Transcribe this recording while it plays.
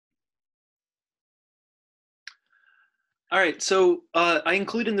All right, so I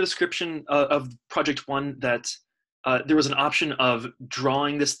include in the description of Project One that there was an option of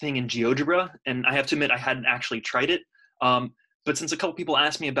drawing this thing in Geogebra, and I have to admit I hadn't actually tried it. But since a couple people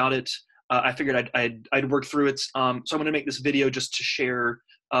asked me about it, I figured I'd work through it. So I'm going to make this video just to share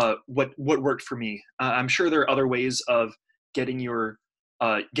what worked for me. I'm sure there are other ways of getting your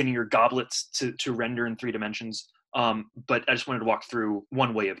goblets to render in 3 dimensions, but I just wanted to walk through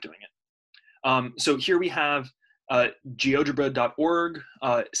one way of doing it. So here we have geogebra.org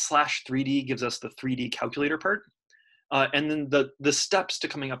 /3D gives us the 3D calculator part. And then the steps to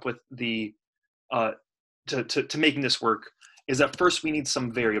coming up with the, to making this work is that first we need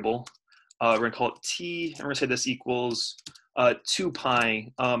some variable. We're gonna call it t, and we're gonna say this equals 2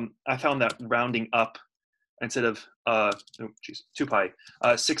 pi. I found that rounding up instead of, 2 pi,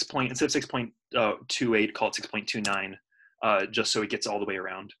 instead of 6.28, call it 6.29, just so it gets all the way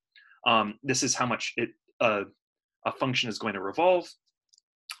around. This is how much a function is going to revolve.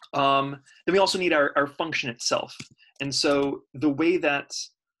 Then we also need our function itself. And so the way that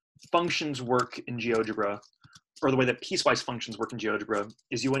functions work in GeoGebra, or the way that piecewise functions work in GeoGebra,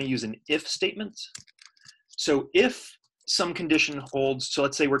 is you want to use an if statement. So if some condition holds, so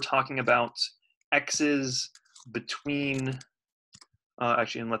let's say we're talking about x's between,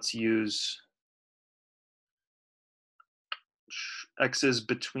 actually, and let's use x's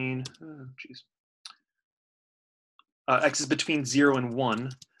between, x is between 0 and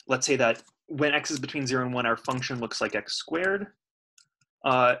 1. Let's say that when x is between 0 and 1, our function looks like x squared.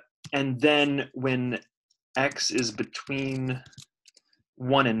 And then when x is between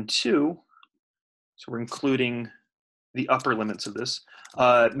 1 and 2, so we're including the upper limits of this,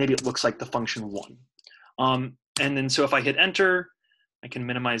 maybe it looks like the function 1. And then so if I hit enter, I can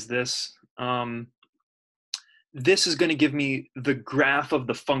minimize this. This is going to give me the graph of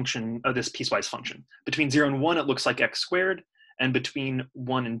the function of this piecewise function. Between 0 and 1, it looks like x squared, and between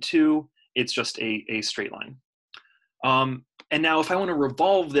 1 and 2, it's just a straight line. And now if I want to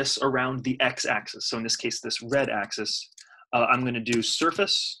revolve this around the x-axis, so in this case, this red axis, I'm going to do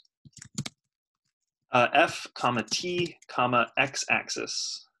surface f, comma t, comma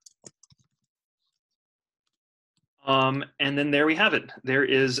x-axis. And then there we have it. There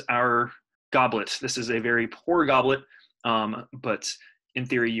is our goblet. This is a very poor goblet, but in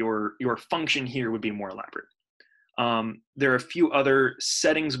theory, your function here would be more elaborate. There are a few other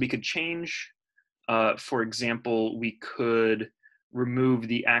settings we could change. For example, we could remove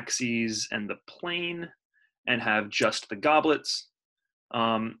the axes and the plane and have just the goblets.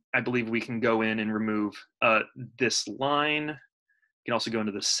 I believe we can go in and remove this line. You can also go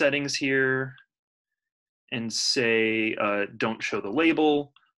into the settings here and say, don't show the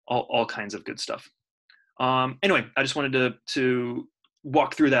label, all kinds of good stuff. Anyway, I just wanted to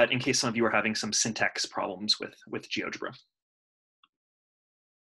walk through that in case some of you are having some syntax problems with GeoGebra.